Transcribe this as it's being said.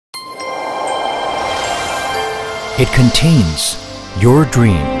It contains your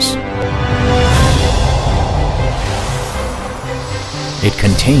dreams. It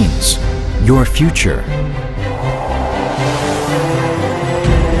contains your future.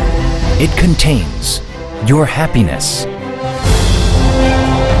 It contains your happiness.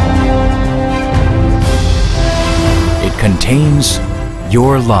 It contains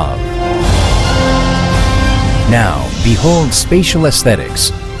your love. Now, behold spatial aesthetics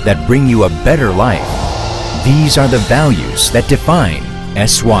that bring you a better life. These are the values that define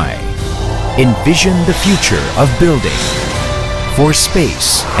SY. Envision the future of building for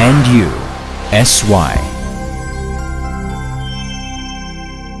space and you. SY.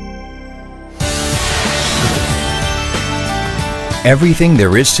 Everything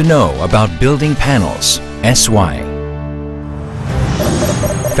there is to know about building panels. SY.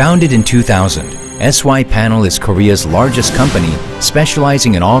 Founded in 2000, E스와이패널 is Korea's largest company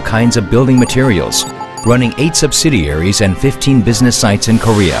specializing in all kinds of building materials, running 8 subsidiaries and 15 business sites in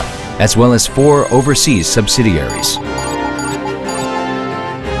Korea, as well as 4 overseas subsidiaries.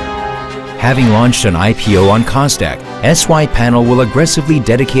 Having launched an IPO on Kosdaq, E스와이패널 will aggressively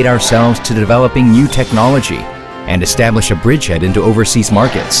dedicate ourselves to developing new technology and establish a bridgehead into overseas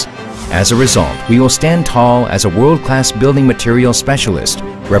markets. As a result, we will stand tall as a world-class building material specialist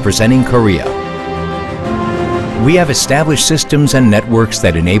representing Korea. We have established systems and networks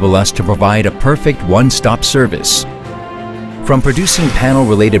that enable us to provide a perfect one-stop service. From producing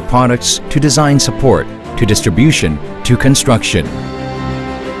panel-related products to design support, to distribution, to construction.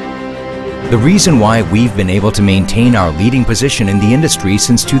 The reason why we've been able to maintain our leading position in the industry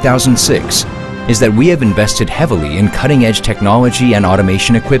since 2006 is that we have invested heavily in cutting-edge technology and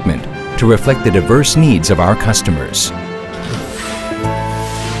automation equipment to reflect the diverse needs of our customers.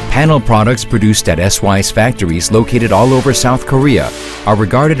 Panel products produced at SY's factories located all over South Korea are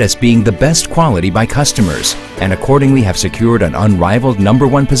regarded as being the best quality by customers and accordingly have secured an unrivaled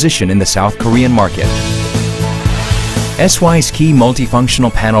 #1 position in the South Korean market. SY's key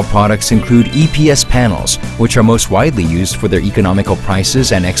multifunctional panel products include EPS panels, which are most widely used for their economical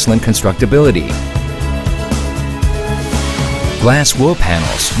prices and excellent constructability. Glass wool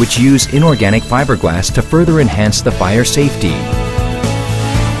panels, which use inorganic fiberglass to further enhance the fire safety.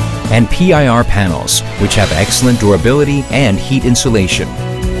 And PIR panels, which have excellent durability and heat insulation.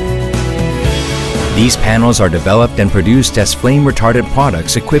 These panels are developed and produced as flame-retardant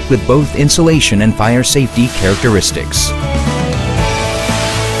products equipped with both insulation and fire safety characteristics.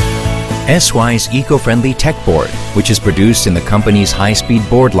 SY's eco-friendly tech board, which is produced in the company's high-speed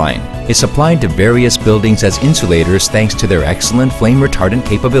board line, is supplied to various buildings as insulators thanks to their excellent flame-retardant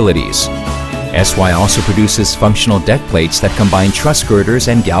capabilities. SY also produces functional deck plates that combine truss girders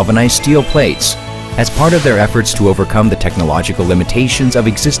and galvanized steel plates as part of their efforts to overcome the technological limitations of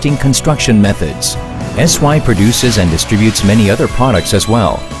existing construction methods. SY produces and distributes many other products as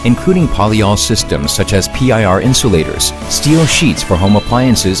well, including polyol systems such as PIR insulators, steel sheets for home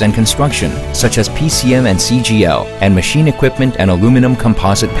appliances and construction such as PCM and CGL, and machine equipment and aluminum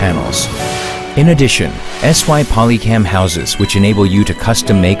composite panels. In addition, SY Polycam houses, which enable you to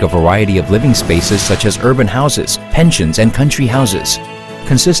custom-make a variety of living spaces such as urban houses, pensions, and country houses,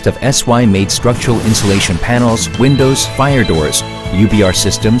 consist of SY-made structural insulation panels, windows, fire doors, UBR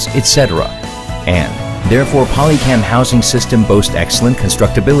systems, etc. And, therefore, Polycam housing system boasts excellent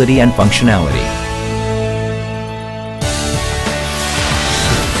constructability and functionality.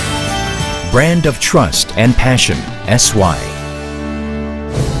 Brand of trust and passion, SY.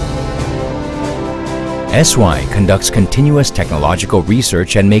 SY conducts continuous technological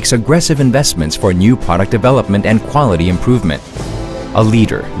research and makes aggressive investments for new product development and quality improvement. A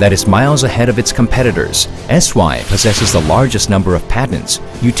leader that is miles ahead of its competitors, SY possesses the largest number of patents,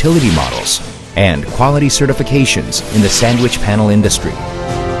 utility models, and quality certifications in the sandwich panel industry.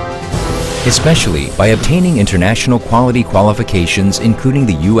 Especially by obtaining international quality qualifications including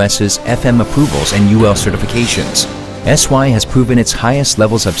the US's FM approvals and UL certifications, SY has proven its highest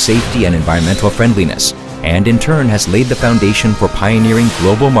levels of safety and environmental friendliness, and in turn has laid the foundation for pioneering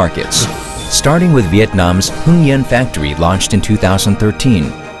global markets. Starting with Vietnam's Hưng Yên factory launched in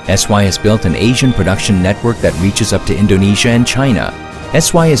 2013, SY has built an Asian production network that reaches up to Indonesia and China.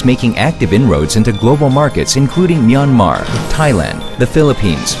 SY is making active inroads into global markets including Myanmar, Thailand, the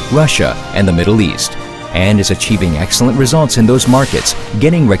Philippines, Russia, and the Middle East, and is achieving excellent results in those markets,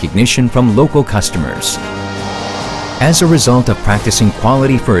 getting recognition from local customers. As a result of practicing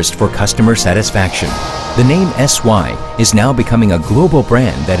quality first for customer satisfaction, the name SY is now becoming a global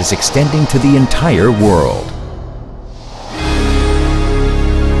brand that is extending to the entire world.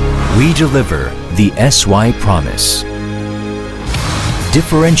 We deliver the SY promise.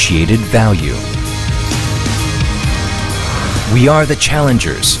 Differentiated value. We are the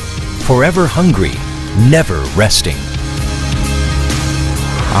challengers, forever hungry, never resting.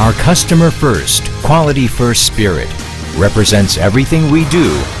 Our customer first, quality first spirit represents everything we do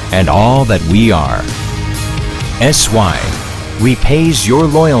and all that we are. SY repays your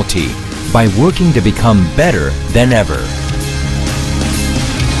loyalty by working to become better than ever.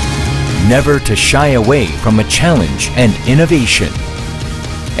 Never to shy away from a challenge and innovation.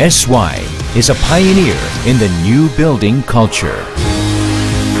 SY is a pioneer in the new building culture.